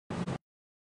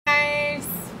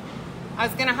I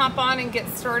was gonna hop on and get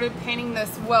started painting this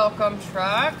welcome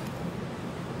truck.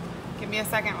 Give me a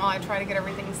second while I try to get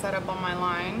everything set up on my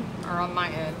line, or on my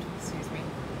end, excuse me.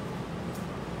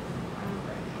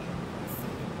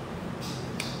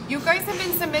 You guys have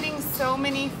been submitting so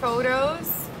many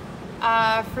photos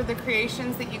for the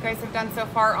creations that you guys have done so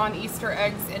far on Easter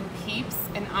eggs and peeps,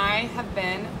 and I have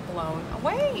been blown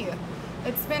away.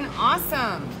 It's been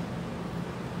awesome.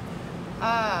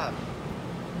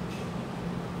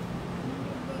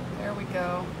 There we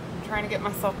go. I'm trying to get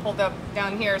myself pulled up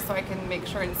down here so I can make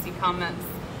sure and see comments.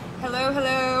 Hello,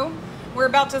 hello. We're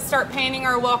about to start painting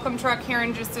our welcome truck here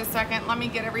in just a second. Let me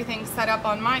get everything set up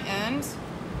on my end.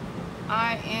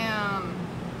 How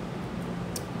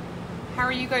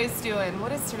are you guys doing?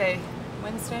 What is today?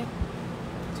 Wednesday?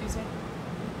 Tuesday?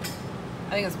 I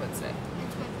think it's Wednesday.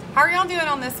 It's Wednesday. How are y'all doing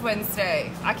on this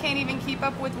Wednesday? I can't even keep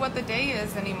up with what the day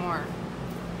is anymore.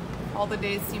 All the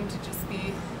days seem to just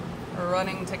be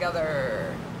running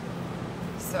together.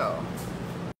 So,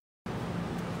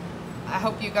 I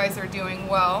hope you guys are doing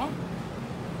well.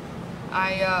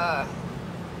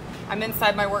 I'm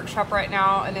inside my workshop right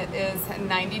now and it is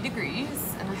 90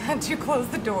 degrees and I had to close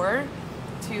the door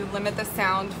to limit the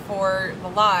sound for the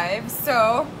live.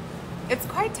 So it's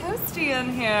quite toasty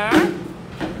in here.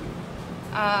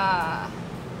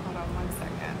 Hold on one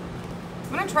second.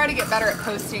 I'm gonna try to get better at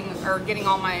posting or getting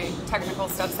all my technical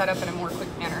stuff set up in a more quick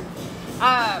manner.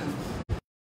 This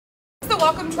is the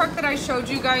welcome truck that I showed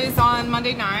you guys on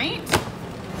Monday night.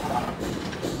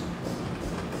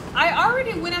 I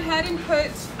already went ahead and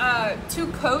put 2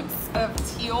 coats of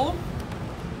teal.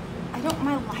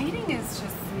 My lighting is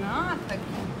just not the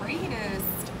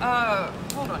greatest.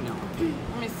 Hold on, y'all.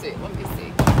 Let me see. Let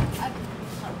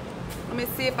me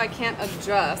see if I can't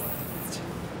adjust.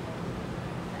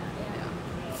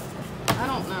 I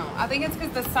don't know. I think it's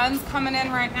because the sun's coming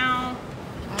in right now.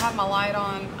 I have my light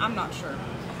on. I'm not sure.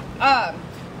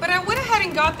 But I went ahead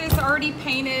and got this already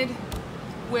painted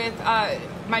with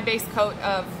my base coat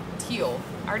of teal.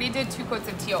 I already did 2 coats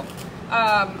of teal.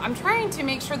 I'm trying to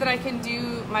make sure that I can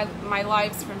do my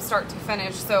lives from start to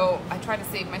finish, so I try to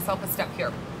save myself a step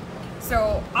here.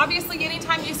 So obviously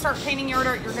anytime you start painting your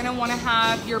dirt, you're gonna wanna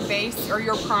have your base or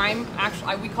your prime.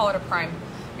 Actually, we call it a prime.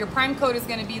 Your prime coat is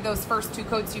gonna be those first 2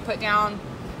 coats you put down,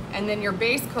 and then your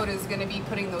base coat is gonna be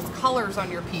putting those colors on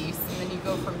your piece, and then you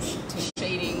go from to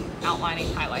shading, outlining,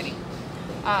 highlighting.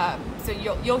 So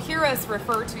you'll hear us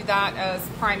refer to that as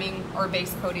priming or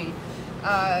base coating.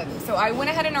 So I went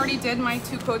ahead and already did my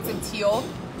 2 coats of teal.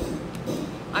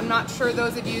 I'm not sure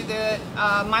those of you that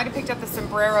might have picked up the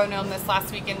sombrero gnome this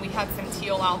last weekend. We had some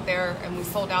teal out there and we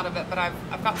sold out of it, but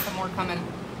I've got some more coming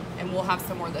and we'll have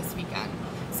some more this weekend.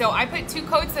 So I put 2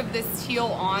 coats of this teal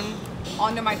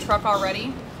onto my truck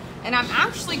already. And I'm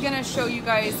actually gonna show you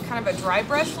guys kind of a dry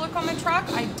brush look on the truck.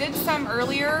 I did some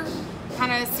earlier,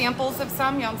 kind of samples of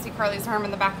some. Y'all see Carly's arm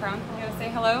in the background. You gotta say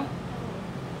hello?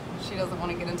 She doesn't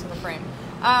want to get into the frame.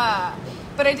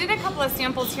 But I did a couple of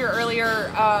samples here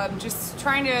earlier, just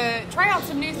trying to try out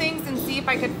some new things and see if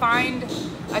I could find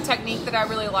a technique that I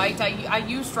really liked. I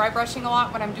use dry brushing a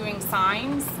lot when I'm doing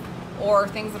signs or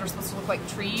things that are supposed to look like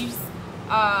trees.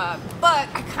 But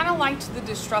I kind of liked the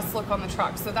distress look on the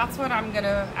truck, so that's what I'm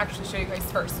gonna actually show you guys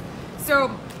first.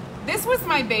 So this was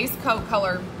my base coat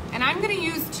color, and I'm gonna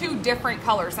use 2 different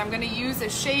colors. I'm gonna use a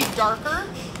shade darker.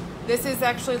 This is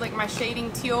actually like my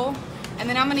shading teal, and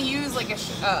then I'm gonna use like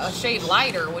a shade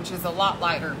lighter, which is a lot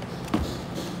lighter.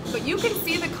 But you can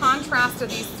see the contrast of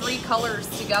these 3 colors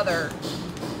together.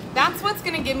 That's what's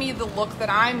gonna give me the look that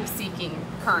I'm seeking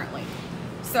currently.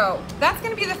 So that's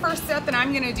gonna be the first step that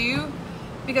I'm gonna do,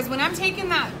 because when I'm taking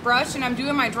that brush and I'm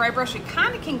doing my dry brush, it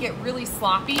kind of can get really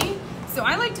sloppy. So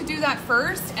I like to do that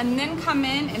first and then come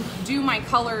in and do my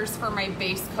colors for my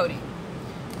base coating.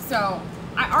 So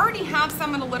I already have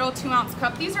some in a little 2-ounce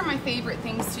cup. These are my favorite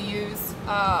things to use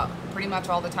pretty much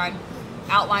all the time.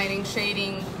 Outlining,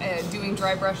 shading, doing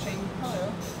dry brushing.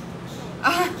 Hello.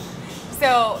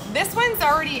 So this one's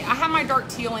already, I have my dark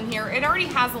teal in here. It already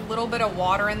has a little bit of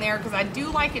water in there because I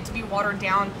do like it to be watered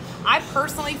down. I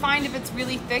personally find if it's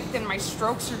really thick, then my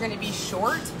strokes are gonna be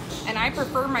short, and I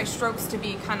prefer my strokes to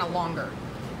be kind of longer.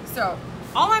 So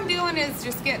all I'm doing is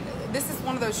just this is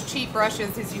one of those cheap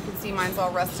brushes, as you can see, mine's all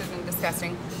rusted and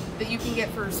disgusting, that you can get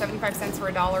for 75 cents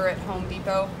or $1 at Home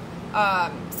Depot.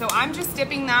 So I'm just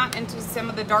dipping that into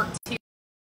some of the dark teal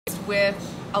with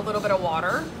a little bit of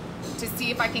water to see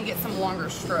if I can get some longer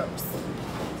strokes.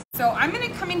 So I'm gonna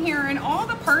come in here, and all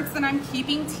the parts that I'm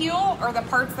keeping teal are the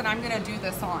parts that I'm gonna do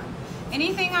this on.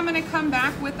 Anything I'm gonna come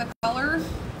back with the color,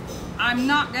 I'm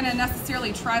not gonna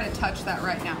necessarily try to touch that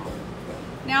right now.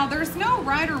 Now, there's no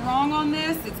right or wrong on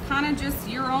this. It's kind of just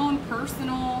your own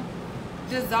personal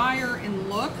desire and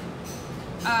look.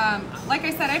 Like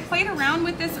I said, I played around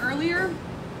with this earlier,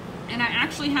 and I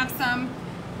actually have some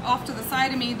off to the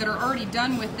side of me that are already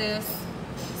done with this.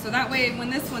 So that way, when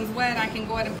this one's wet, I can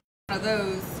go ahead and put one of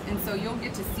those, and so you'll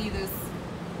get to see this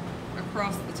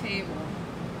across the table.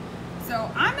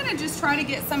 So I'm gonna just try to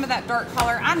get some of that dark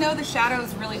color. I know the shadow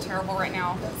is really terrible right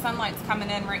now. The sunlight's coming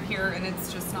in right here, and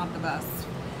it's just not the best.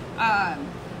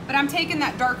 But I'm taking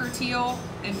that darker teal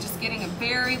and just getting a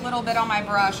very little bit on my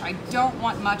brush. I don't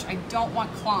want much, I don't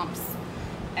want clumps.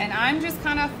 And I'm just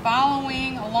kind of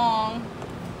following along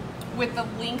with the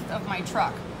length of my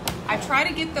truck. I try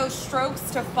to get those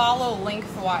strokes to follow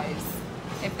lengthwise.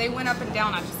 If they went up and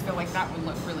down, I just feel like that would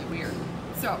look really weird.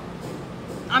 So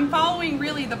I'm following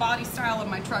really the body style of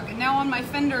my truck. And now on my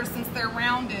fenders, since they're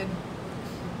rounded,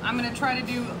 I'm gonna try to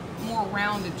do more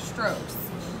rounded strokes.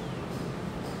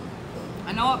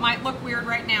 I know it might look weird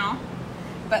right now,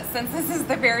 but since this is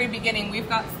the very beginning, we've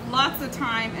got lots of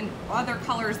time and other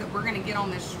colors that we're gonna get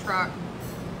on this truck.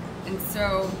 And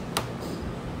so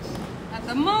at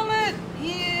the moment,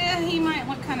 yeah, he might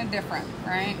look kind of different,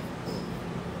 right?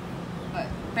 But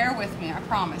bear with me, I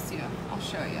promise you, I'll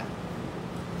show you.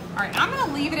 All right, I'm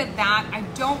gonna leave it at that. I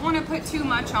don't wanna put too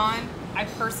much on. I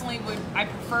personally I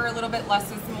prefer a little bit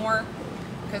less is more,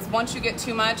 because once you get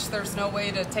too much, there's no way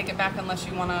to take it back unless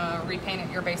you wanna repaint it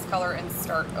your base color and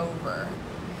start over.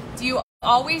 Do you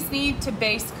always need to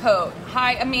base coat?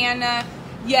 Hi, Amanda.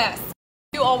 Yes,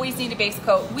 you always need a base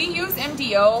coat. We use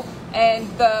MDO, and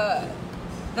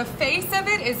the face of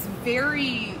it is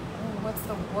very, what's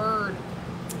the word?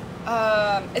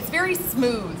 It's very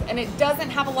smooth, and it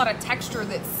doesn't have a lot of texture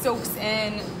that soaks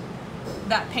in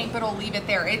that paint, but it'll leave it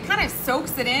there. It kind of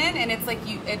soaks it in, and it's like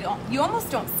you almost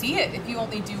don't see it if you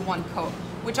only do one coat,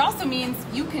 which also means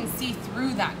you can see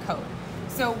through that coat.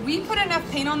 So we put enough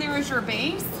paint on there as your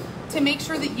base to make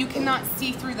sure that you cannot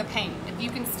see through the paint. If you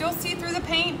can still see through the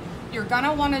paint, you're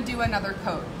gonna wanna do another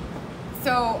coat.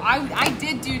 So I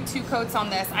did do 2 coats on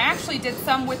this. I actually did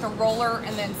some with a roller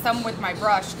and then some with my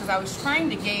brush, because I was trying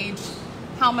to gauge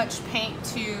how much paint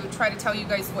to try to tell you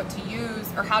guys what to use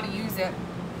or how to use it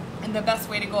and the best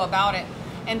way to go about it.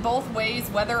 And both ways,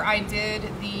 whether I did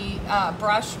the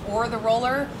brush or the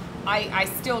roller, I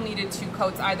still needed 2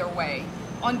 coats either way.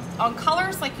 On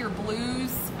colors like your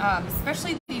blues,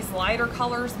 especially these lighter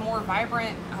colors, more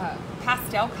vibrant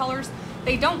pastel colors,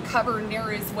 they don't cover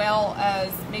near as well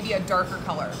as maybe a darker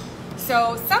color.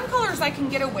 So some colors I can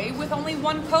get away with only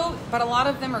 1 coat, but a lot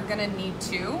of them are gonna need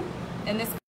 2, and this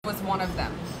was one of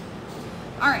them.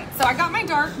 All right, so I got my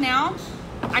dark now.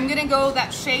 I'm gonna go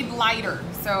that shade lighter.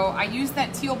 So I used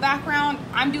that teal background.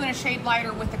 I'm doing a shade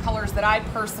lighter with the colors that I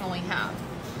personally have.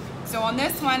 So on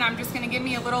this one, I'm just gonna give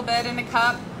me a little bit in a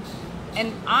cup,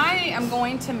 and I am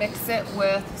going to mix it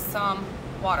with some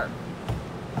water.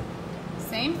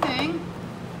 Same thing.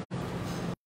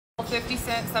 50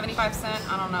 cents, 75 cents,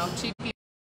 I don't know, cheap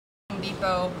Home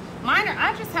Depot. Mine are,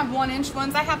 I just have 1-inch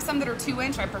ones. I have some that are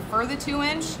 2-inch. I prefer the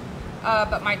 2-inch,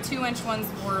 but my 2-inch ones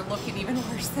were looking even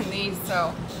worse than these,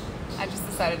 so I just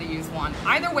decided to use one.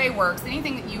 Either way works.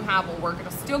 Anything that you have will work.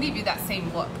 It'll still give you that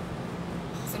same look.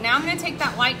 So now I'm gonna take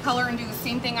that light color and do the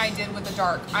same thing I did with the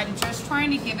dark. I'm just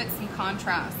trying to give it some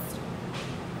contrast.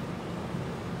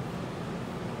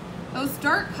 Those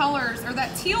dark colors, or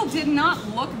that teal, did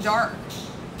not look dark.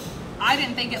 I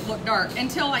didn't think it looked dark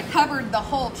until I covered the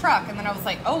whole truck, and then I was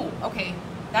like, oh, okay,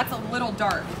 that's a little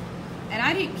dark. And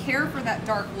I didn't care for that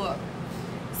dark look.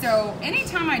 So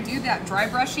anytime I do that dry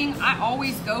brushing, I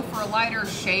always go for a lighter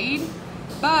shade,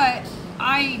 but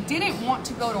I didn't want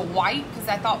to go to white because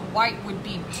I thought white would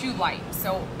be too light.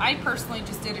 So I personally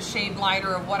just did a shade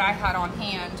lighter of what I had on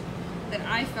hand that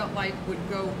I felt like would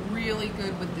go really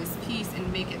good with this piece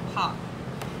and make it pop.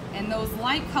 And those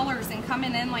light colors and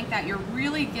coming in like that, you're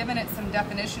really giving it some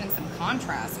definition and some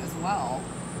contrast as well.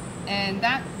 And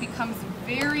that becomes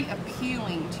very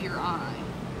appealing to your eye.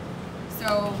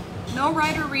 So no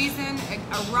rhyme or reason,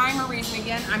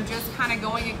 again, I'm just kind of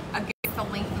going against the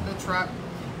length of the truck.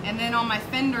 And then on my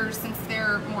fenders, since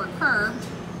they're more curved,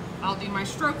 I'll do my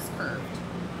strokes curved.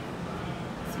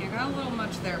 So you got a little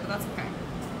much there, but that's okay.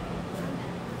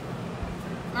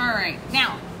 All right,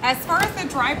 now, as far as the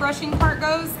dry brushing part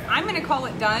goes, I'm gonna call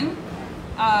it done.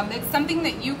 It's something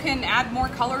that you can add more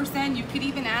colors in. You could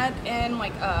even add in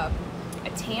like a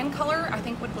tan color, I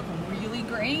think would look really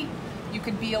great. You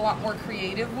could be a lot more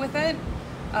creative with it.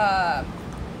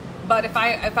 But if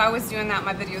I was doing that,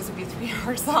 my videos would be 3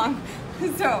 hours long.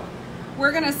 So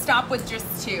we're gonna stop with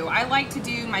just 2. I like to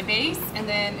do my base and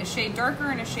then a shade darker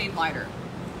and a shade lighter.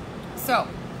 So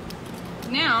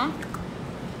now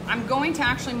I'm going to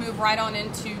actually move right on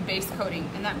into base coating,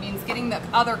 and that means getting the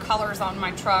other colors on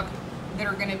my truck that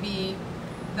are going to be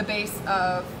the base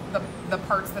of the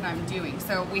parts that I'm doing.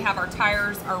 So we have our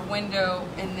tires, our window,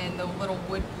 and then the little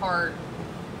wood part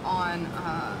on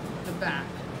the back.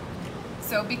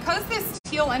 So because this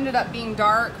teal ended up being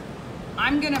dark,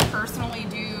 I'm going to personally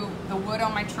do the wood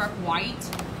on my truck white.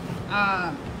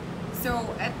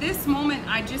 So at this moment,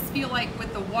 I just feel like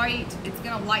with the white, it's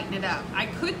gonna lighten it up. I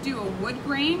could do a wood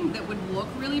grain that would look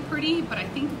really pretty, but I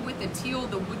think with the teal,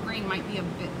 the wood grain might be a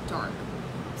bit dark.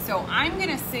 So I'm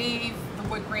gonna save the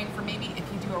wood grain for maybe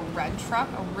if you do a red truck,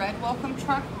 a red welcome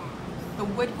truck, the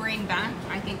wood grain back,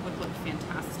 I think would look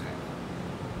fantastic.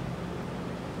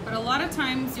 But a lot of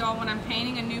times, y'all, when I'm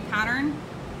painting a new pattern,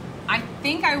 I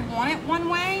think I want it one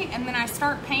way, and then I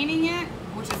start painting it,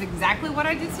 which is exactly what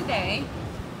I did today,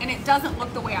 and it doesn't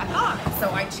look the way I thought, so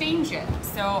I change it.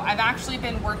 So I've actually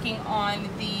been working on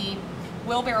the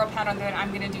wheelbarrow pattern that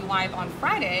I'm gonna do live on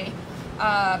Friday,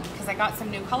 because I got some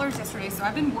new colors yesterday, so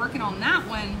I've been working on that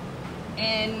one,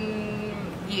 and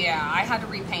yeah, I had to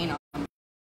repaint a couple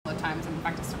of times. In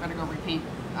fact, I still gotta go repaint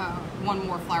one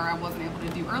more flower I wasn't able to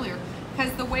do earlier,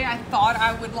 because the way I thought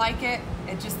I would like it,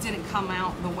 it just didn't come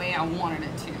out the way I wanted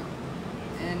it to.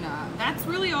 And that's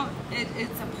really all,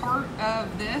 it's a part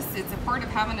of this. It's a part of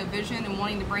having a vision and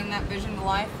wanting to bring that vision to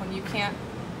life. When you can't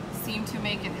seem to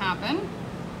make it happen,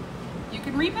 you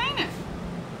can repaint it.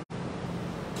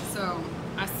 So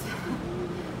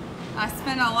I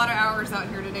spent a lot of hours out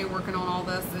here today working on all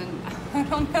this, and I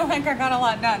don't feel like I got a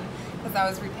lot done because I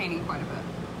was repainting quite a bit.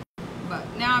 But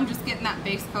now I'm just getting that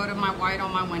base coat of my white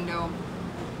on my window.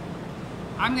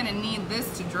 I'm gonna need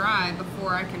this to dry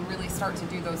before I can really start to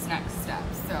do those next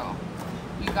steps. So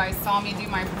you guys saw me do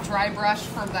my dry brush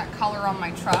for that color on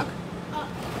my truck.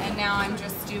 And now I'm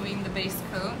just doing the base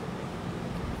coat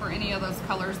for any of those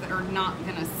colors that are not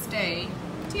gonna stay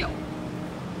teal.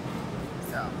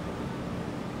 So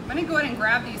I'm gonna go ahead and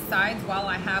grab these sides while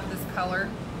I have this color.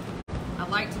 I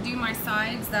like to do my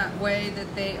sides that way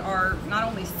that they are not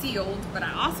only sealed, but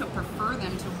I also prefer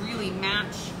them to really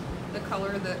match the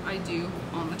color that I do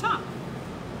on the top.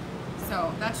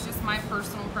 So that's just my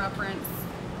personal preference.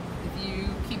 If you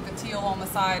keep the teal on the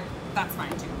side, that's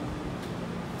fine too.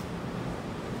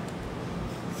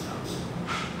 So,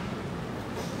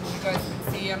 you guys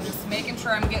can see, I'm just making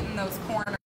sure I'm getting those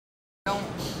corners.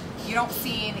 You don't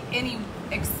see any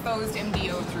exposed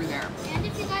MDO through there. And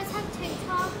if you guys have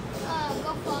TikTok,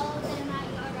 go follow them at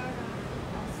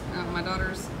my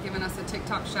daughter's giving us a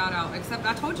TikTok shout out, except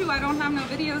I told you I don't have no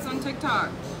videos on TikTok.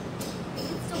 You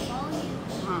can still follow you.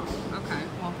 Oh, okay.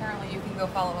 Well, apparently you can go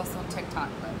follow us on TikTok,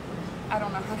 but I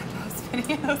don't know how to post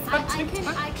videos on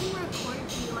TikTok. I can record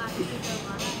you after you go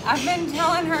live. I've been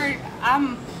telling her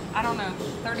I don't know,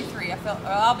 33.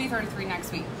 I'll be 33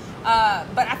 next week.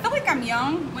 But I feel like I'm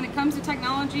young when it comes to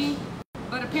technology,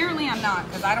 but apparently I'm not,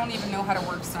 because I don't even know how to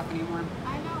work stuff anymore.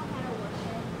 I know how to work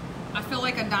it. I feel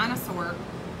like a dinosaur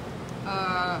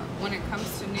when it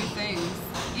comes to new things.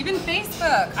 Even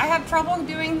Facebook. I have trouble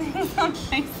doing things on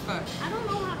Facebook. I don't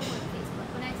know how to work Facebook,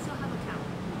 but I still have an account.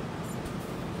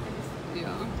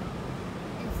 Yeah.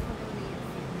 It's literally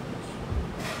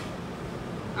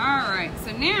a Alright,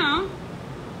 so now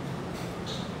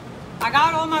I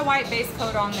got all my white base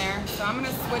coat on there, so I'm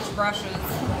going to switch brushes.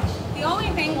 The only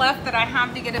thing left that I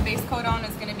have to get a base coat on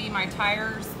is going to be my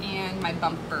tires and my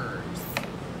bumpers.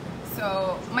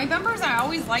 So my bumpers, I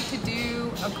always like to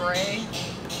do a gray.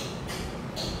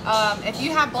 If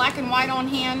you have black and white on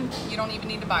hand, you don't even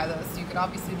need to buy those. You could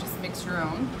obviously just mix your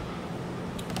own.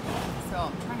 So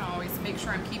I'm trying to always make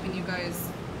sure I'm keeping you guys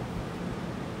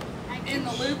in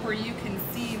the loop where you can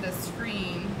see the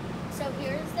screen. So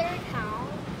here's their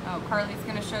account. Oh, Carly's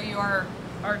going to show you our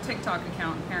TikTok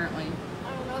account, apparently.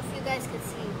 I don't know if you guys could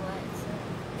see what. So.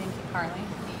 Thank you, Carly.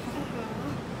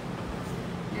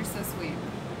 You're so sweet.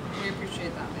 We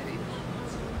appreciate that, baby.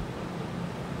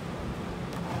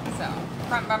 So,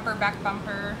 front bumper, back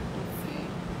bumper. Let's see.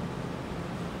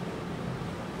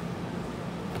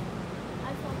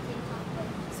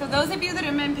 So those of you that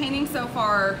have been painting so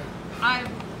far, I've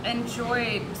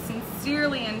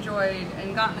sincerely enjoyed,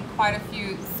 and gotten quite a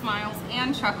few smiles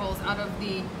and chuckles out of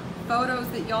the photos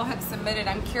that y'all have submitted.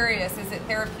 I'm curious, is it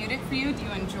therapeutic for you? Do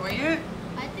you enjoy it?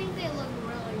 I think they look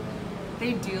really, really good.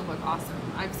 They do look awesome.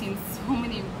 I've seen so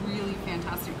many really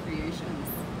fantastic creations.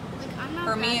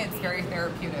 For me, it's very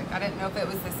therapeutic. I didn't know if it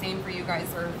was the same for you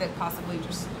guys or if it possibly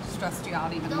just stressed you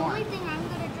out even more. The only thing I'm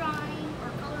good at drawing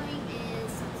or coloring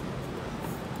is sunsets.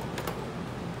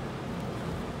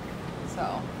 So,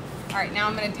 all right, now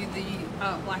I'm going to do the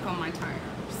black on my tires.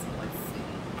 Let's see.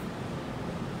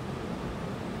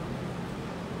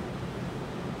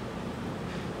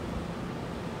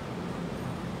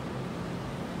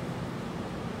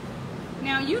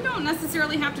 Now, you don't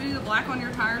necessarily have to do the black on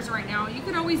your tires right now. You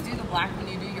can always do the black when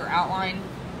you do your outline.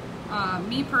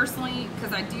 Me personally,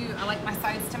 because I like my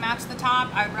sides to match the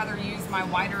top, I'd rather use my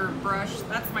wider brush.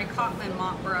 That's my Cotman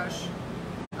mop brush,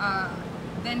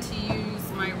 than to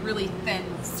use my really thin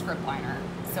script liner.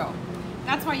 So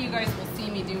that's why you guys will see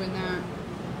me doing that.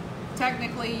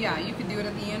 Technically, yeah, you could do it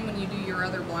at the end when you do your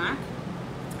other black.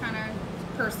 It's kind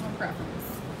of personal preference.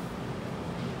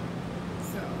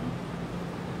 So,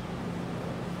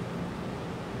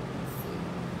 let's see.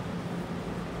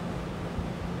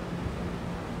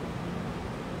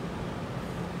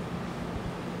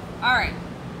 All right.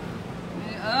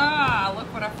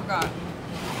 Look what I forgot.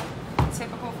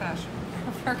 Typical fashion.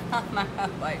 I forgot my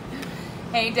headlight.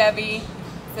 Hey, Debbie.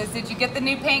 Says, did you get the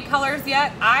new paint colors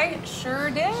yet? I sure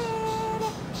did.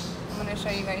 I'm going to show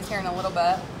you guys here in a little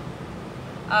bit.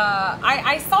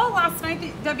 I saw last night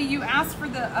that, Debbie, you asked for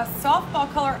the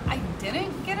softball color. I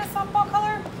didn't get a softball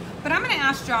color, but I'm going to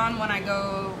ask John when I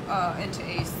go into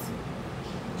Ace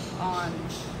on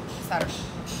Saturday.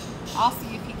 I'll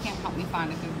see if he can't help me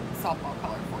find a good softball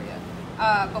color for you.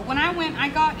 But when I went, I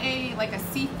got like a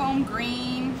seafoam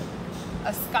green,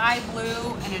 a sky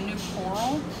blue, and a new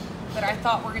coral that I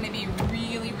thought were going to be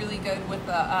really, really good with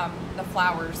the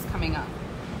flowers coming up.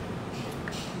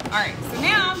 All right, so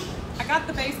now I got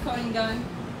the base coating done.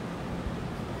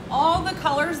 All the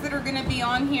colors that are going to be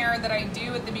on here that I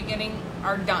do at the beginning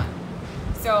are done.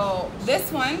 So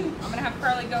this one, I'm going to have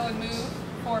Carly go and move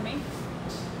for me.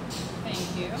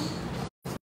 Thank you.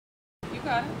 You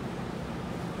got it.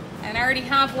 And I already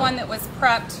have one that was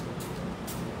prepped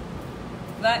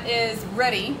that is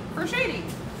ready for shading.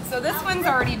 So this one's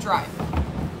already dry.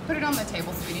 Put it on the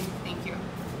table, sweetie. Thank you.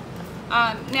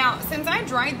 Now, since I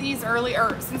dried these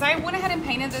earlier, since I went ahead and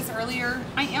painted this earlier,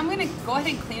 I am going to go ahead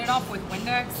and clean it off with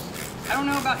Windex. I don't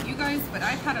know about you guys, but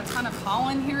I've had a ton of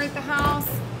pollen here at the house.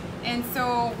 And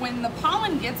so when the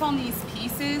pollen gets on these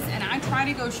pieces and I try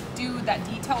to go do that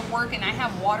detailed work and I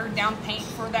have watered down paint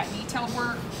for that detailed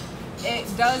work, it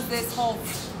does this whole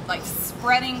like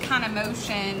spreading kind of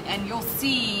motion, and you'll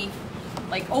see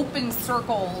like open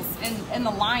circles in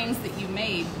the lines that you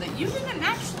made that you didn't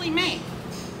actually make.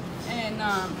 And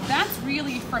that's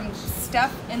really from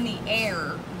stuff in the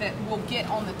air that will get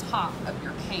on the top of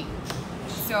your paint.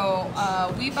 So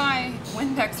we buy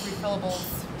Windex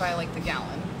refillables by like the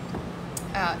gallon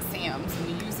at Sam's, and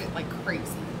we use it like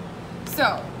crazy.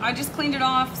 So I just cleaned it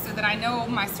off so that I know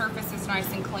my surface is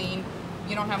nice and clean.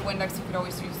 You don't have Windex, you could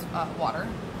always use water.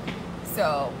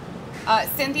 So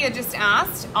Cynthia just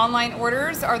asked, online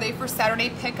orders, are they for Saturday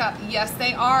pickup? Yes,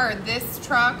 they are. This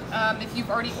truck, if you've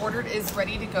already ordered, is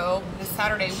ready to go this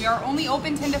Saturday. We are only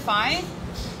open 10 to 5,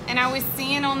 and I was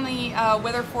seeing on the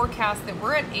weather forecast that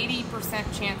we're at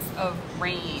 80% chance of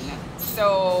rain.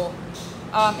 So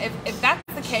if that's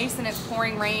the case and it's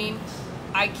pouring rain,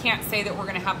 I can't say that we're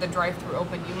going to have the drive-thru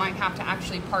open. You might have to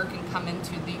actually park and come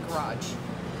into the garage.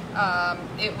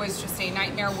 It was just a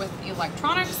nightmare with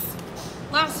electronics.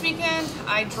 Last weekend,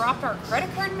 I dropped our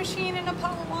credit card machine in a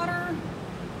puddle of water.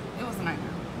 It was a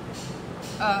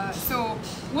nightmare. So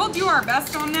we'll do our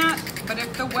best on that, but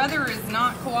if the weather is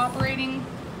not cooperating,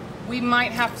 we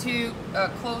might have to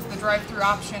close the drive-thru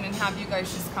option and have you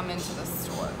guys just come into the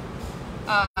store.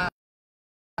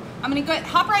 I'm gonna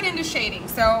hop right into shading.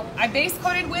 So I base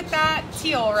coated with that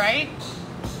teal, right?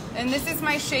 And this is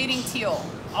my shading teal.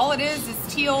 All it is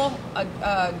teal,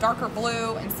 a darker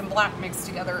blue, and some black mixed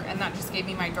together, and that just gave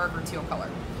me my darker teal color.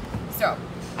 So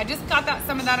I just got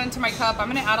some of that into my cup. I'm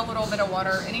gonna add a little bit of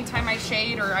water. Anytime I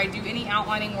shade or I do any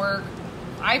outlining work,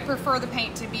 I prefer the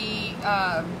paint to be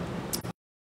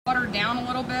watered down a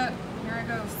little bit. Here I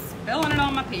go, spilling it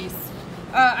on my piece.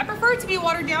 I prefer it to be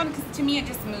watered down because to me it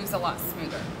just moves a lot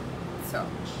smoother. So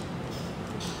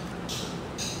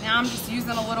now I'm just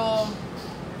using a little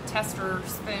tester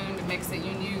spoon to mix it.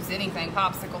 You can use anything,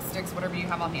 popsicle sticks, whatever you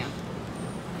have on hand.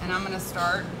 And I'm gonna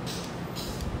start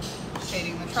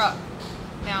shading the truck.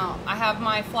 Now I have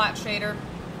my flat shader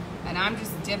and I'm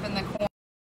just dipping the corner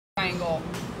angle,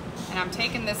 and I'm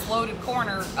taking this loaded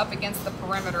corner up against the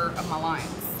perimeter of my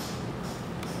lines.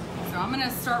 So I'm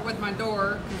gonna start with my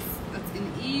door because that's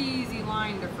an easy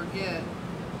line to forget.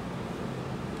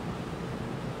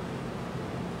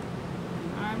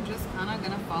 And I'm just kind of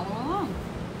gonna follow along.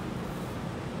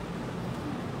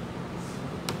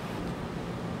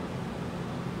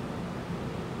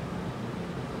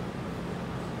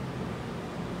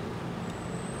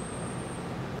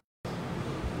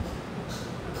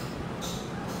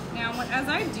 As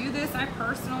I do this, I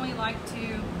personally like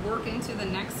to work into the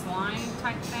next line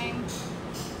type thing.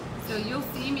 So you'll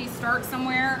see me start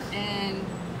somewhere and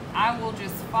I will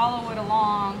just follow it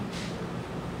along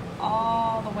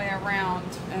all the way around.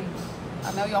 And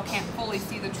I know y'all can't fully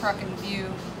see the truck in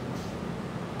view.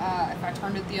 If I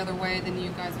turned it the other way, then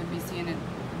you guys would be seeing it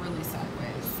really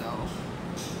sideways. So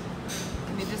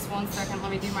give me just 1 second.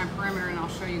 Let me do my perimeter and I'll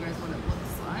show you guys what it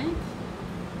looks like.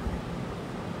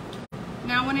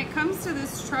 Now when it comes to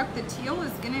this truck, the teal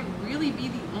is gonna really be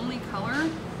the only color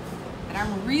that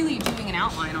I'm really doing an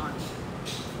outline on.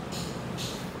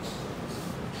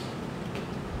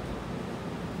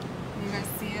 You guys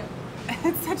see it?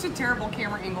 It's such a terrible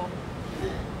camera angle.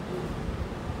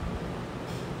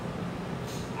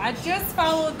 I just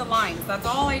followed the lines. That's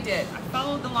all I did. I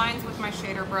followed the lines with my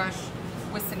shader brush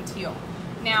with some teal.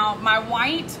 Now my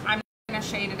white, I'm not gonna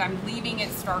shade it. I'm leaving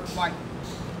it stark white.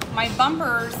 My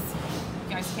bumpers,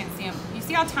 you guys can't see them. You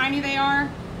see how tiny they are?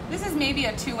 This is maybe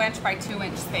a 2" by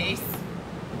 2" space.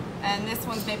 And this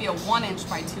one's maybe a 1"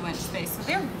 by 2" space. So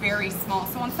they're very small.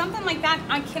 So on something like that,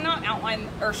 I cannot outline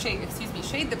or shade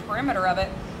the perimeter of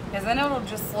it, because then it'll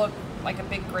just look like a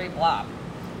big gray blob.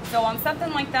 So on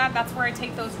something like that, that's where I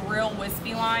take those real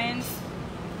wispy lines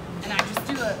and I just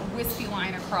do a wispy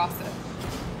line across it.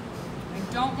 I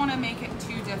don't want to make it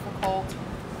too difficult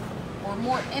or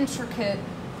more intricate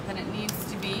than it needs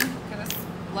to be, because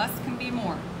less can be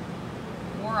more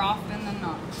often than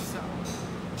not. So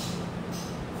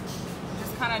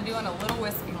just kind of doing a little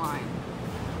wispy line.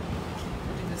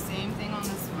 Do the same thing on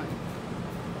this one.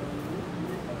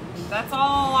 That's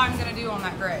all I'm going to do on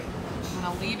that gray. I'm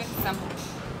going to leave it simple.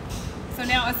 So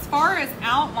now as far as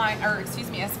outline, or excuse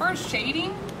me, as far as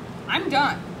shading, I'm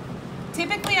done.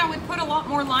 Typically I would put a lot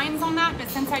more lines on that, but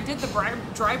since I did the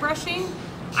dry brushing,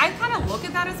 I kind of look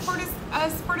at that as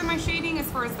part of my shading as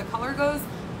far as the color goes.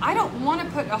 I don't want to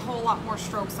put a whole lot more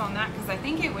strokes on that because I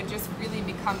think it would just really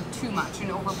become too much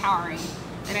and overpowering,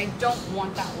 and I don't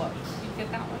want that look. Can you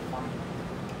get that one for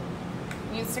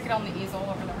me? You can stick it on the easel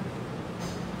over there.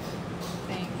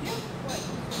 Thank you.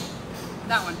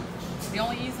 That one. The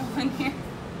only easel in here.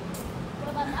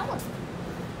 What about that one?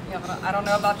 Yeah, but I don't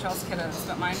know about y'all's kiddos,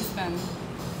 but mine's been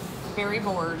very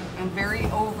bored and very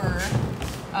over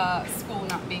school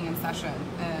not being in session,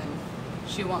 and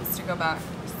she wants to go back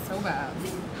so bad.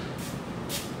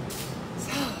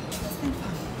 So it's been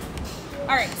fun.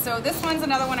 All right, so this one's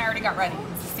another one I already got ready.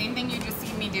 It's the same thing you just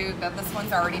seen me do, but this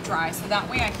one's already dry, so that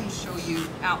way I can show you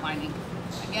outlining.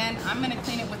 Again, I'm gonna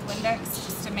clean it with Windex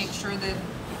just to make sure that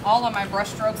all of my brush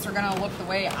strokes are gonna look the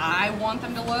way I want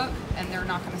them to look, and they're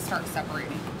not gonna start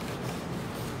separating.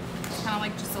 It's kind of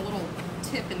like just a little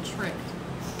tip and trick.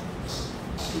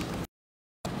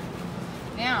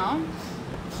 Now,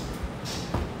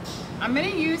 I'm gonna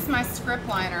use my script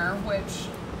liner, which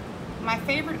my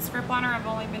favorite script liner I've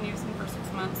only been using for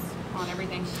 6 months on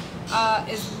everything,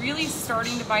 is really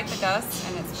starting to bite the dust,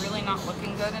 and it's really not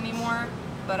looking good anymore.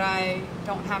 But I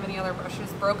don't have any other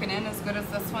brushes broken in as good as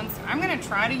this one. So I'm gonna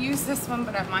try to use this one,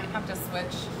 but I might have to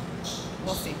switch.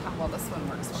 We'll see how well this one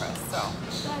works for us. So,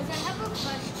 guys, I have a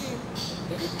question.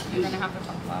 You're gonna have to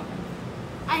talk louder.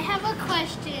 I have a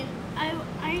question. I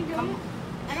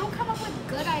don't come up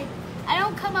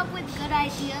with good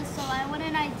ideas, so I want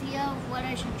an idea of what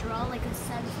I should draw, like a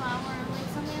sunflower or like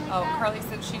something like that. Oh, Carly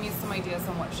said she needs some ideas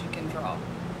on what she can draw.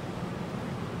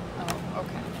 Oh,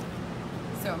 okay.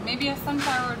 So maybe a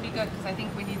sunflower would be good, because I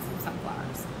think we need some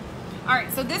sunflowers. All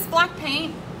right, so this black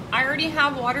paint, I already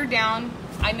have watered down.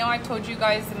 I know I've told you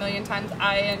guys a million times,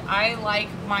 I like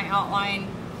my outline,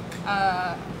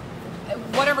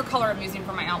 whatever color I'm using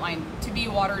for my outline, to be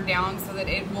watered down so that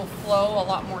it will flow a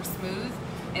lot more smooth,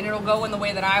 and it'll go in the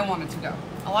way that I want it to go.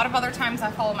 A lot of other times I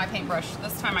follow my paintbrush.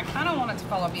 This time I kind of want it to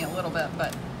follow me a little bit,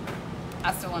 but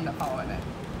I still end up following it.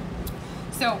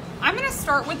 So I'm gonna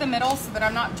start with the middle so that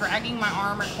I'm not dragging my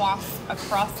arm across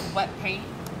wet paint.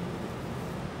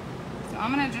 So I'm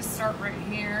gonna just start right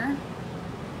here,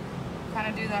 kind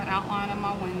of do that outline of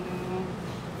my window.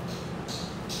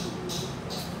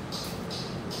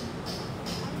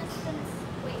 I'm just gonna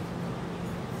wait.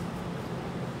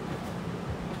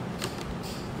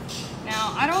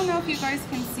 Now, I don't know if you guys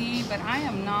can see, but I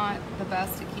am not the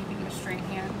best at keeping a straight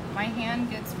hand. My hand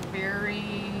gets very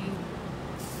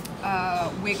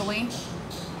wiggly.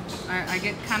 I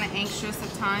get kind of anxious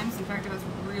at times. In fact, I was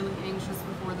really anxious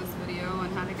before this video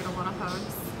and had to get a lot of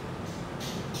hugs.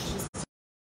 Just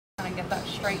kind of get that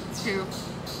straight to,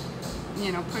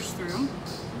 you know, push through.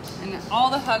 And all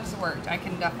the hugs worked, I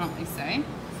can definitely say.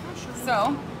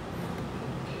 So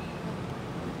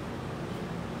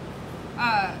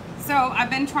I've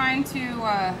been trying to,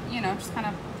 you know, just kind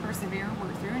of persevere,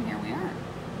 work through, and here we are.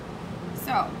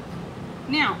 So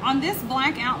now on this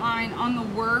black outline on the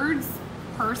words,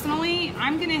 personally,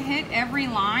 I'm gonna hit every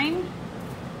line,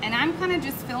 and I'm kind of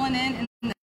just filling in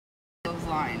the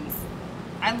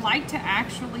I like to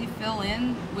actually fill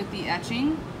in with the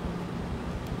etching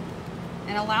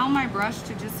and allow my brush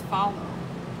to just follow.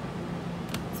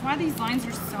 That's why these lines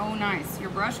are so nice. Your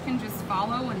brush can just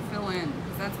follow and fill in,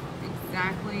 because that's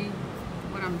exactly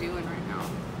what I'm doing right now.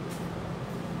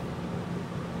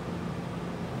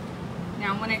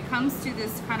 Now, when it comes to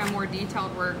this kind of more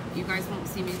detailed work, you guys won't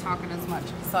see me talking as much,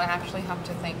 so I actually have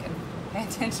to think and pay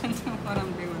attention to what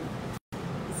I'm doing.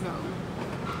 So,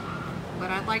 but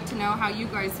I'd like to know how you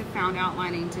guys have found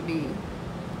outlining to be.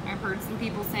 I've heard some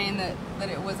people saying that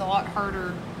it was a lot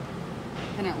harder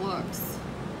than it looks.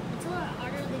 It's a lot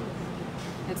harder than you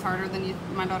think. It's harder than you,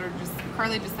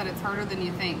 Carly just said it's harder than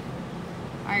you think.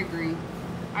 I agree.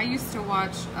 I used to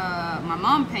watch my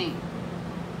mom paint,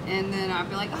 and then I'd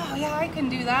be like, oh yeah, I can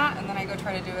do that, and then I go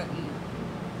try to do it, and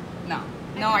no,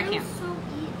 I can't. I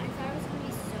thought it was going to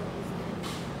be so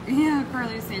easy. Yeah,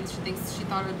 Carly was saying she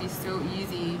thought it would be so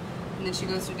easy, and then she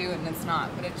goes to do it and it's not.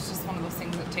 But it's just one of those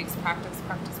things that takes practice.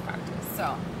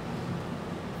 So,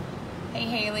 hey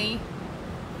Haley.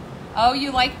 Oh,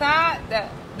 you like that?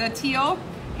 The teal?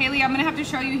 Haley, I'm gonna have to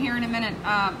show you here in a minute.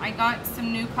 I got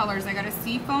some new colors. I got a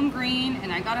seafoam green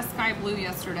and I got a sky blue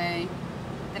yesterday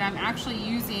that I'm actually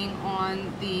using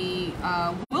on the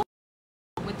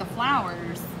with the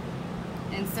flowers.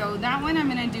 And so that one I'm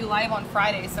gonna do live on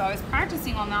Friday. So I was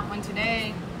practicing on that one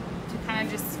today to kind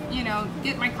of just, you know,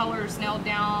 get my colors nailed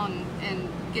down and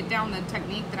get down the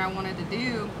technique that I wanted to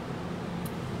do.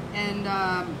 And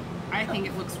I think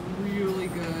it looks really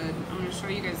good. I'm gonna show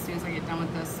you guys as soon as I get done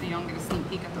with this so you don't get a sneak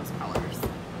peek at those colors.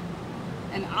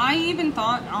 And I even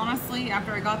thought, honestly,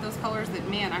 after I got those colors that,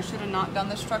 man, I should have not done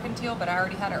this truck in teal, but I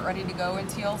already had it ready to go in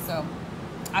teal, so.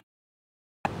 I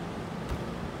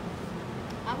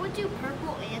would do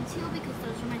purple and teal because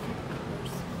those are my favorite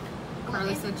colors.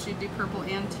 Carla said she'd do purple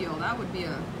and teal. That would be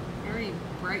a very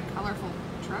bright, colorful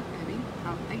truck, maybe.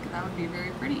 I think that would be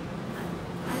very pretty.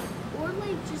 Or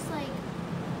like, just like,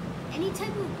 any type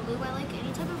of blue. I like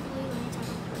any type of blue, any type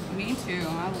of purple. Me too.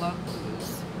 I love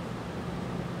blues.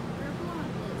 Purple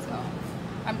and blue. So,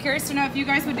 I'm curious to know if you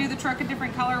guys would do the truck a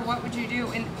different color, what would you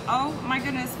do? And oh my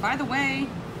goodness, by the way,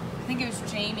 I think it was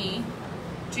Jamie.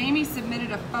 Jamie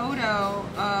submitted a photo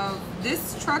of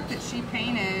this truck that she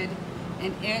painted,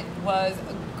 and it was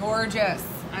gorgeous.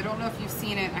 I don't know if you've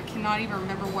seen it. I cannot even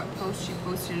remember what post she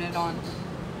posted it on.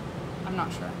 I'm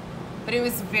not sure. But it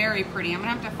was very pretty. I'm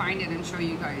gonna have to find it and show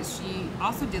you guys. She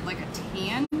also did like a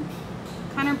tan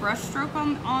kind of brush stroke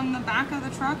on the back of the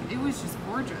truck. It was just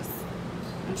gorgeous.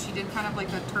 And she did kind of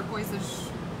like a turquoise-ish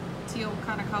teal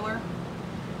kind of color.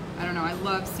 I don't know, I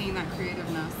love seeing that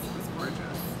creativeness. It's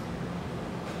gorgeous.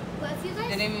 But if you guys,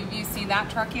 Did any of you see that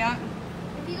truck yet?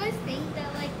 if you guys think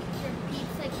that like your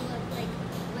peeps like look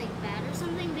like bad or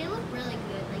something, they look really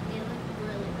good. Like they look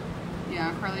really good.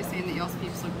 Yeah, Carly's saying that y'all's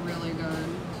peeps look really good.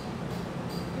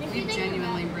 And if We've you think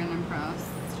genuinely about it, been impressed.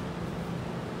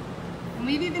 And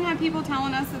we've even had people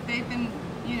telling us that they've been,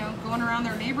 you know, going around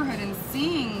their neighborhood and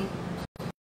seeing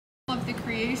all of the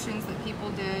creations that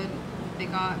people did, that they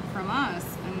got from us.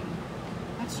 And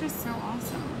that's just so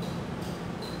awesome.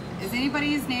 Has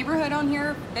anybody's neighborhood on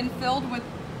here been filled with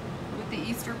the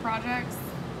Easter projects?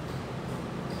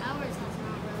 ours has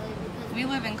not really because We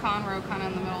live in Conroe, kind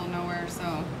of in the middle of nowhere,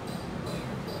 so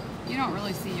you don't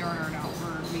really see yard art out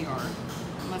where we are,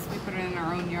 unless we put it in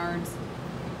our own yards.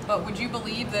 But would you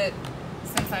believe that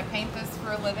since I paint this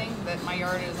for a living, that my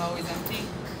yard is always empty?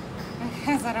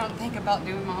 Because I don't think about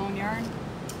doing my own yard.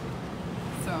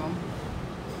 So,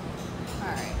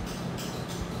 alright.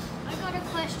 I got a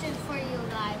question for you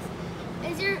guys.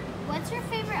 What's your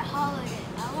favorite holiday?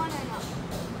 I want to know.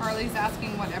 Carly's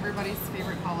asking what everybody's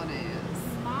favorite holiday is.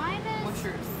 Mine is What's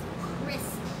yours?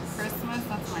 Christmas. Christmas?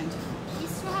 That's mine too. We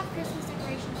still have Christmas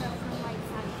decorations up from like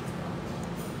 5 years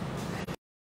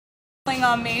ago.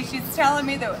 On me, she's telling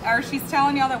me that, or she's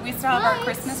telling y'all that we still have our But-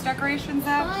 Christmas decorations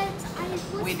up.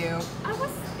 We do. I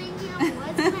was thinking I was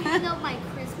going to hang up my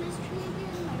Christmas tree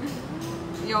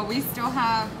again. Yo, we still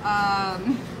have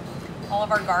all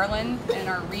of our garland and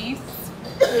our wreaths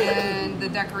and the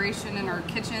decoration in our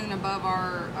kitchen above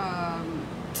our,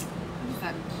 what is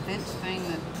that bench thing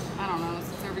that, I don't know,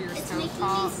 sits over your It's stove making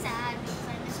top. me sad because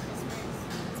I miss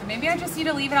Christmas. So maybe I just need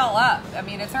to leave it all up. I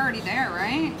mean, it's already there,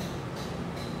 right?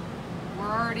 We're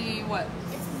already, what,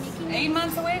 It's making 8 me,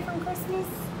 months away from Christmas?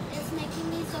 It's making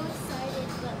me so excited,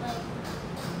 but like,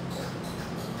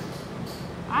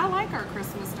 I like our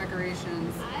Christmas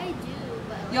decorations. I do,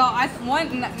 but like, Y'all,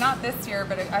 not this year,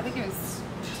 but I think it was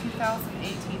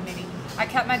 2018 maybe. I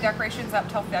kept my decorations up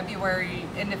till February,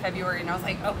 end of February, and I was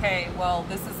like, okay, well,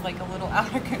 this is like a little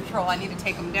out of control. I need to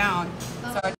take them down.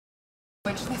 So I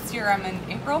switched this year. I'm in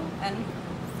April, and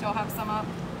Still have some up.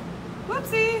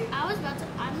 Whoopsie. I was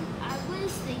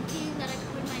thinking that I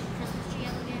could put my Christmas tree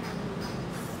up again.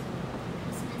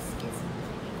 Christmas is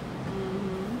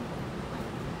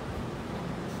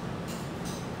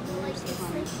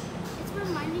it's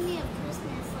reminding me of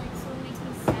Christmas, like, so it makes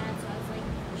me sad. So I was like,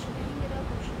 should I hang it up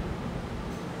or should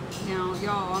I? Now,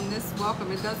 y'all, on this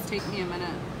welcome, it does take me a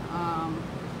minute.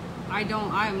 I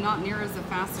am not near as a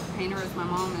fast a painter as my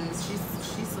mom is.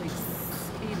 She's like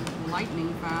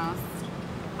lightning fast.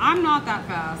 I'm not that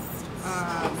fast.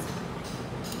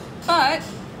 But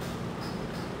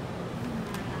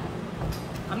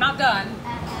I'm not done.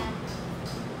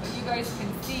 But you guys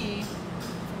can see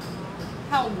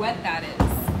how wet that is.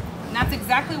 And that's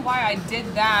exactly why I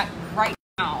did that right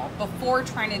now before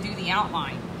trying to do the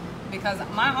outline. Because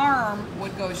my arm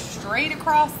would go straight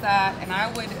across that and I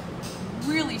would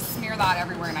really smear that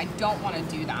everywhere, and I don't want to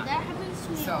do that. That happens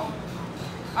to me. So,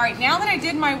 all right, now that I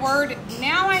did my word,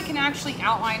 now I can actually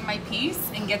outline my piece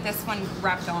and get this one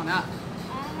wrapped on up.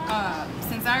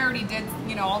 Since I already did,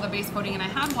 you know, all the base coating and I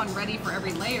had one ready for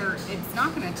every layer, it's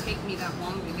not going to take me that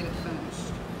long to get it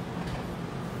finished.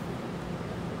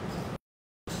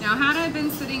 Now, had I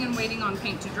been sitting and waiting on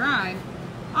paint to dry,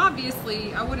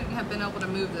 obviously I wouldn't have been able to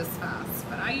move this fast,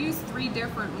 but I used 3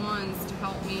 different ones to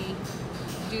help me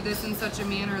do this in such a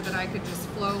manner that I could just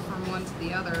flow from one to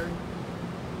the other.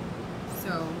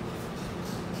 So,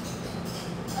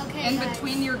 okay, in guys.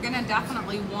 between, you're gonna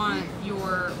definitely want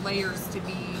your layers to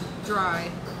be dry,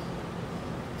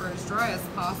 or as dry as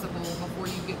possible before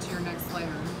you get to your next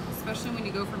layer, especially when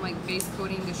you go from like base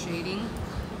coating to shading.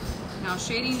 Now,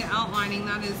 shading to outlining,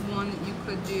 that is one that you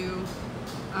could do,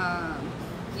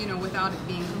 you know, without it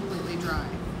being completely dry.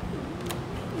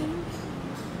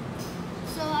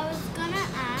 So I was gonna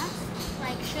ask,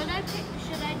 like, should I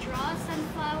draw a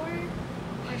sunflower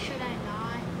or should I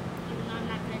not? Even though I'm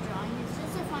not good at drawing, it's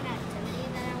just a fun activity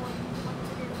that I want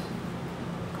to do.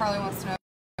 Carly wants to know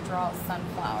how to draw a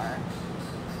sunflower.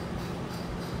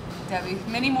 Debbie,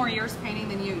 many more years painting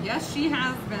than you. Yes, she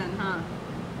has been, huh?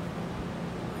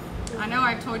 I know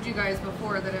I've told you guys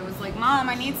before that it was like, Mom,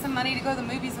 I need some money to go to the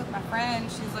movies with my friend.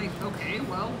 She's like, okay,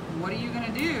 well, what are you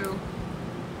gonna do?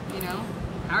 You know?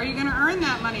 How are you going to earn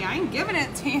that money? I ain't giving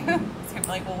it to you. So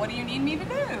like, well, what do you need me to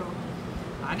do?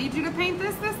 I need you to paint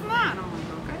this, this, and that. I'm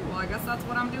like, okay, well, I guess that's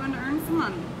what I'm doing to earn some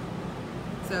money.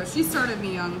 So she started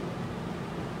me young.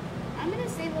 I'm going to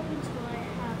save up until I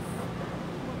have more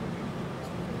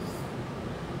because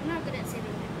I'm not good at saving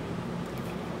my money.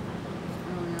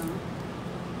 Oh, yeah.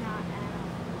 Not at all.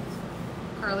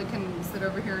 Carly can sit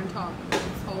over here and talk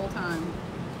this whole time.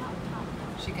 Top.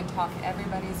 She can talk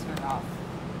everybody's ear off.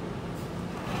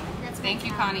 Thank you,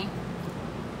 tab. Connie.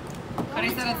 Connie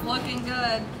said it's looking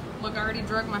good. Look, I already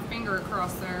drug my finger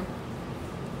across there.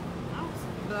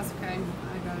 But that's okay.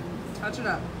 I gotta touch it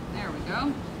up. There we go.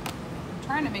 I'm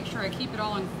trying to make sure I keep it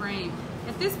all in frame.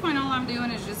 At this point, all I'm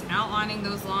doing is just outlining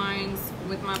those lines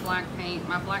with my black paint.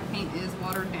 My black paint is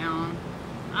watered down.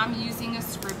 I'm using a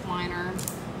script liner.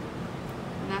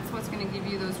 And that's what's gonna give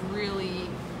you those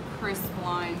really crisp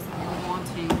lines that you're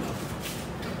wanting.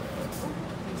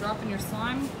 You dropping your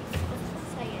slime?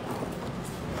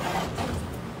 Oh,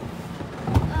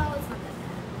 it's not that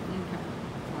bad. Okay.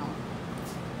 Well,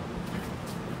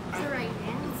 It's alright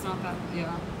now. it's not that,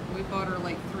 yeah. We bought her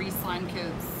like 3 slime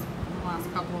kits in the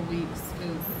last couple of weeks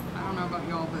because I don't know about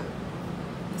y'all, but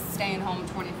just staying home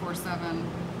 24/7.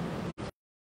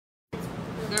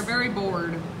 They're very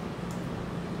bored.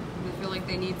 They feel like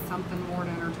they need something more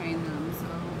to entertain them, so,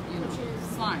 you know, Which is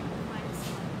slime.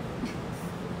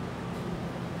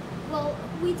 Well,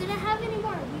 we didn't have any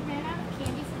more. We ran out of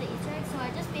candy for the Easter egg, so I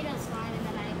just made a slime and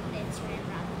then I put it straight and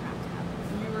wrapped it up.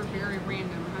 You were very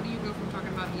random. How do you go from talking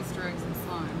about Easter eggs and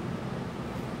slime?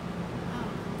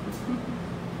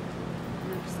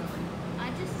 You're silly.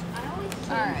 I always choose.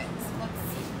 Alright, so let's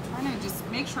see. I'm trying to just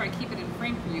make sure I keep it in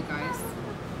frame for you guys.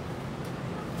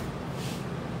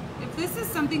 If this is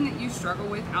something that you struggle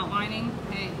with outlining,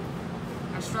 hey,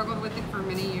 I struggled with it for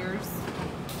many years.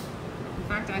 In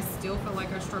fact, I still feel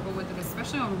like I struggle with it,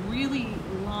 especially on really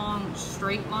long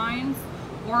straight lines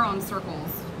or on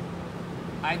circles.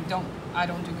 I don't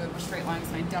do good with straight lines,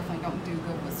 and I definitely don't do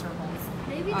good with circles.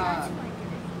 Maybe that's why I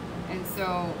did it. And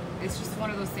so it's just one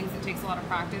of those things that takes a lot of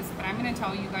practice. But I'm going to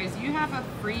tell you guys, you have a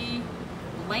free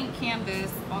blank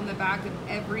canvas on the back of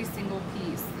every single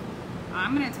piece.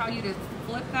 I'm going to tell you to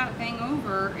flip that thing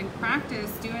over and practice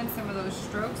doing some of those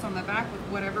strokes on the back with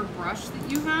whatever brush that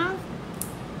you have.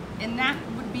 And that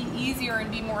would be easier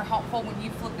and be more helpful when you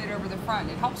flip it over the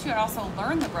front. It helps you also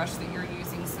learn the brush that you're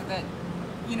using so that,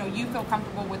 you know, you feel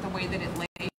comfortable with the way that it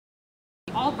lays.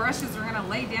 All brush brushes are gonna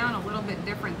lay down a little bit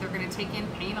different. They're gonna take in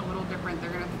paint a little different.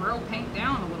 They're gonna throw paint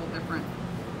down a little different.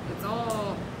 It's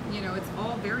all, you know, it's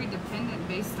all very dependent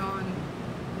based on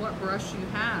what brush you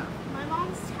have. My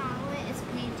mom's talent is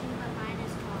painting, but mine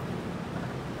is talking.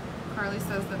 Carly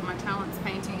says that my talent's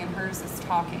painting and hers is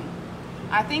talking.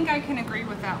 I think I can agree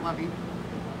with that, Lovey.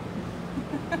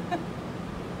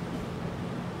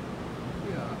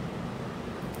 Yeah.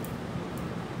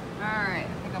 All right,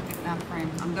 I think I'm getting out of frame.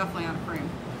 I'm definitely out of frame.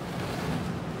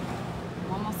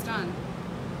 I'm almost done.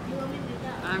 You want me to move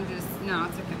that? I'm just, no,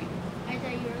 it's okay. I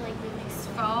thought you were like moving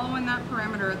slow. Following that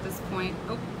perimeter at this point.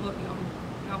 Oh, look,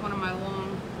 got one of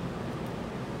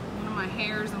my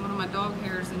hairs and one of my dog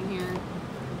hairs in here.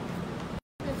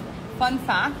 This way. Fun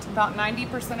fact, about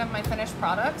 90% of my finished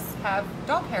products have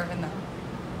dog hair in them.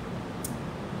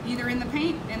 Either in the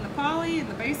paint, in the poly, in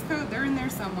the base coat, they're in there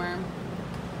somewhere.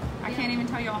 I can't even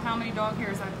tell y'all how many dog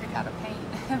hairs I pick out of paint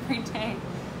every day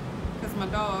because my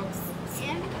dogs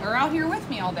are out here with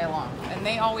me all day long, and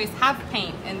they always have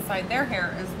paint inside their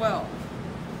hair as well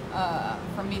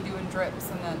from me doing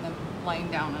drips and then them laying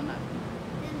down in it.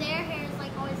 And their hair is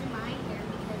like always in my hair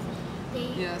because they...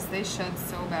 Yes, they shed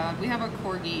so bad. We have a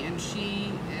corgi, and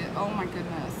she, oh my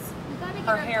goodness, We gotta get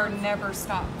her our hair dogs- never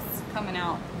stops coming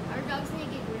out. Our dogs need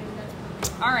to get groomed. That's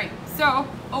probably... All right, so,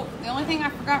 oh, the only thing I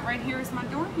forgot right here is my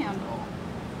door handle.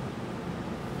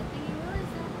 Good thing you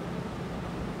realized that.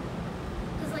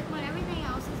 Because like when everything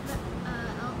else is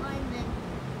outlined, then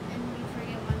you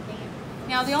forget one thing.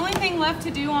 Now, the only thing left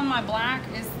to do on my black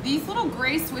is these little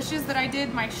gray swishes that I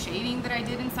did, my shading that I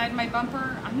did inside my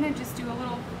bumper. I'm gonna just do a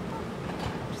little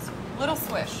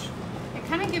swish. It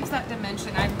kind of gives that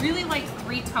dimension. I really like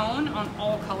three-tone on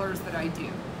all colors that I do.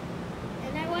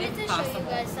 And I wanted to show you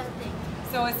guys something.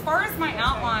 So as far as my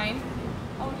outline,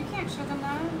 oh, you can't show them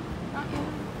that? Not yet.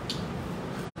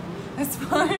 As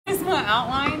far as my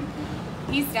outline,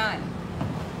 he's done.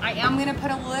 I am gonna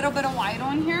put a little bit of white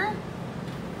on here.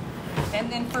 And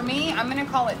then for me, I'm gonna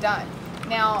call it done.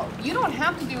 Now, you don't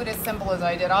have to do it as simple as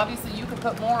I did. Obviously, you could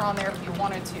put more on there if you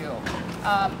wanted to.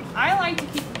 I like to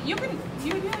keep, you don't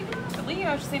have to leave.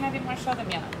 I was just saying I didn't want to show them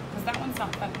yet, because that one's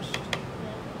not finished.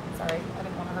 Sorry, I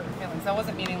didn't want to hurt her feelings. I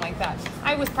wasn't meaning like that.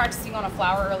 I was practicing on a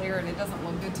flower earlier, and it doesn't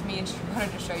look good to me, and she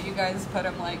wanted to show you guys, but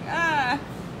I'm like, I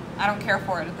don't care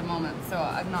for it at the moment, so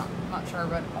I'm not sure,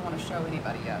 but I want to show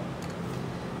anybody yet.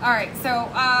 All right, so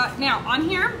now on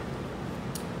here,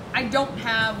 I don't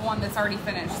have one that's already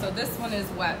finished, so this one is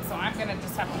wet, so I'm gonna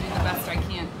just have to do the best I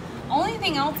can. Only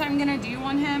thing else I'm gonna do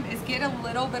on him is get a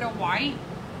little bit of white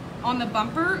on the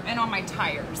bumper and on my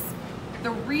tires.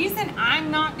 The reason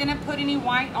I'm not gonna put any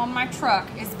white on my truck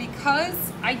is because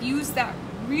I use that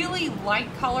really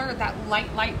light color, that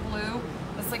light blue,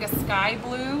 it's like a sky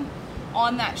blue,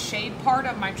 on that shade part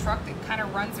of my truck that kind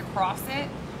of runs across it.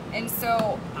 And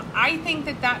so I think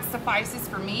that suffices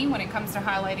for me when it comes to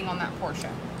highlighting on that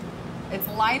portion. It's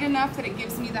light enough that it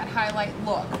gives me that highlight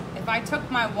look. If I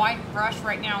took my white brush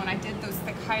right now and I did those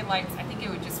thick highlights, I think it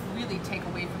would just really take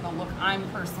away from the look I'm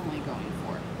personally going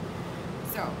for.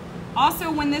 So,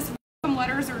 also when this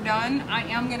letters are done, I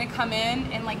am gonna come in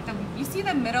and like you see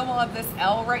the middle of this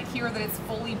L right here that it's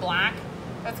fully black?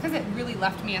 That's because it really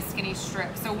left me a skinny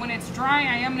strip. So when it's dry,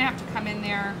 I am gonna have to come in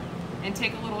there and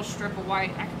take a little strip of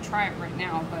white. I can try it right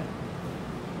now, but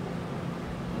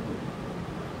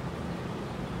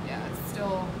yeah, it's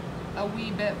still a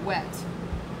wee bit wet.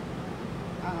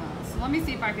 So let me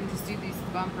see if I can just do these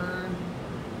bumper.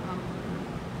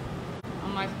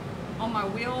 On my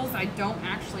wheels, I don't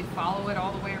actually follow it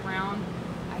all the way around.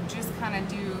 I just kind of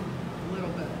do a little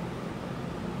bit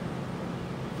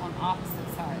on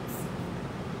opposite sides.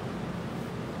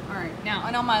 All right, now,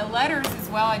 and on my letters as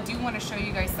well, I do want to show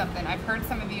you guys something. I've heard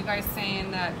some of you guys saying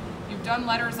that you've done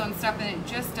letters on stuff and it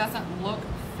just doesn't look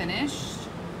finished.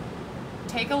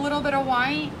 Take a little bit of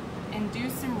white and do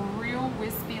some real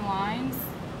wispy lines.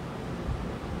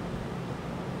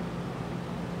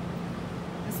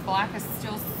 This black is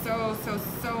still so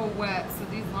wet, so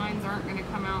these lines aren't going to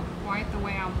come out quite the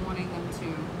way I'm wanting them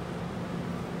to.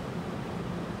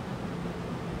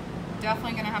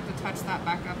 Definitely going to have to touch that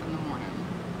back up in the morning.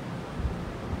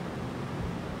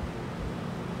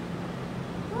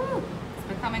 Woo, it's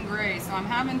becoming gray, so I'm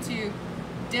having to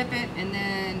dip it and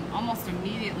then almost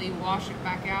immediately wash it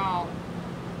back out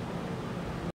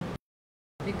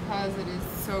because it is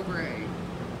so gray.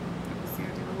 See, I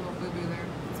did a little boo-boo there.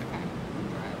 It's okay.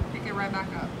 Pick it right back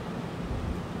up.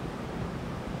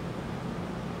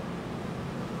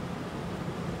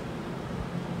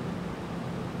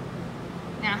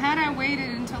 Now, had I waited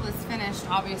until it's finished,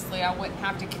 obviously I wouldn't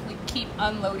have to keep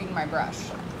unloading my brush.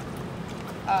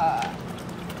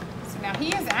 So Now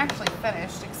he is actually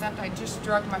finished, except I just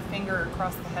dragged my finger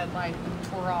across the headlight and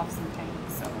tore off some paint.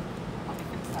 So let me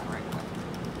fix that right quick.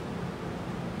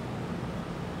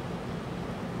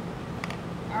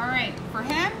 All right, for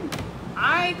him,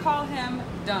 I call him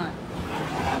done.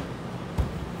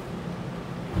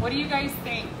 What do you guys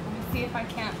think? Let me see if I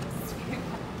can't.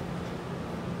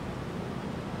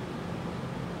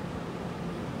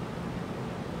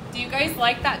 Do you guys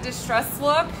like that distressed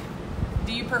look?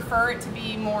 Do you prefer it to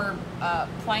be more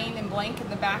plain and blank in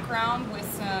the background with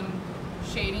some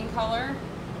shading color?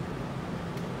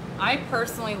 I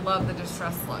personally love the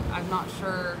distressed look. I'm not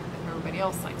sure if everybody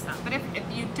else likes that. But if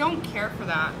you don't care for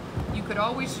that, you could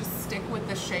always just stick with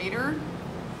the shader,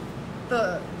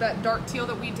 that dark teal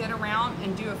that we did around,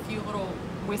 and do a few little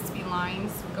wispy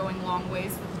lines going long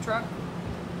ways with the truck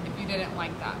if you didn't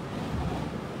like that.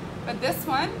 But this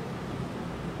one,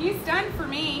 he's done for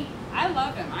me. I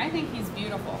love him. I think he's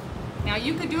beautiful. Now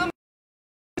you could do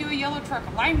a yellow truck,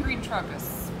 a lime green truck,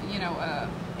 you know,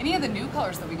 any of the new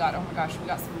colors that we got. Oh my gosh, we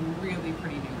got some really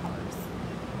pretty new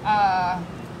colors.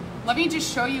 Let me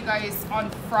just show you guys on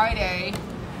Friday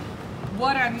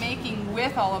what I'm making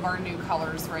with all of our new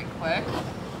colors right quick.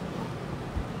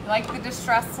 Like the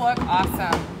distress look?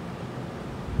 Awesome.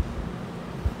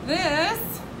 This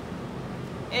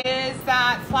is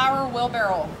that flower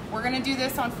wheelbarrow. We're gonna do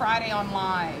this on Friday on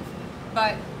live,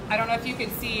 but I don't know if you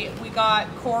could see, we got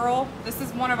coral. This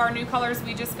is one of our new colors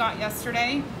we just got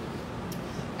yesterday.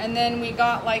 And then we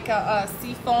got like a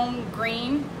seafoam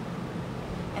green,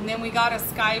 and then we got a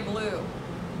sky blue.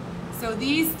 So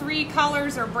these three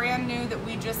colors are brand new that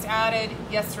we just added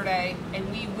yesterday,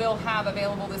 and we will have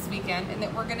available this weekend, and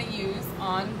that we're gonna use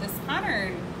on this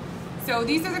pattern. So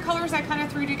these are the colors I kind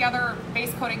of threw together,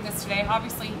 base coating this today.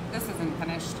 Obviously, this isn't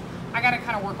finished. I gotta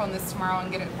kind of work on this tomorrow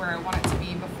and get it where I want it to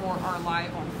be before our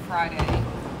live on Friday.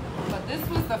 But this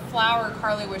was the flower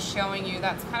Carly was showing you.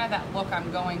 That's kind of that look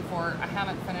I'm going for. I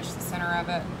haven't finished the center of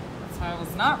it, so I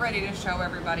was not ready to show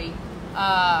everybody.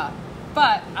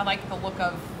 But I like the look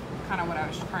of kind of what I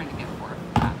was trying to get for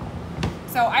that.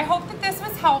 So I hope that this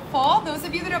was helpful. Those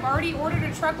of you that have already ordered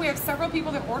a truck, we have several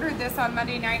people that ordered this on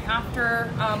Monday night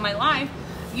after my live.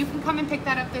 You can come and pick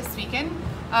that up this weekend.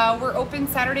 We're open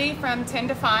Saturday from 10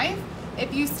 to 5.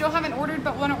 If you still haven't ordered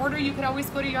but want to order, you could always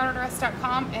go to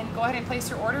yardadress.com and go ahead and place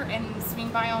your order and swing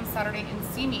by on Saturday and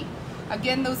see me.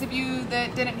 Again, those of you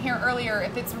that didn't hear earlier,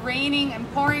 if it's raining and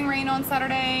pouring rain on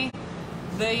Saturday,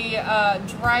 the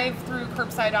drive-through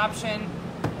curbside option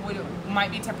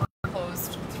might be temporarily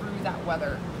closed through that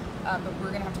weather, but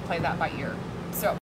we're gonna have to play that by ear. So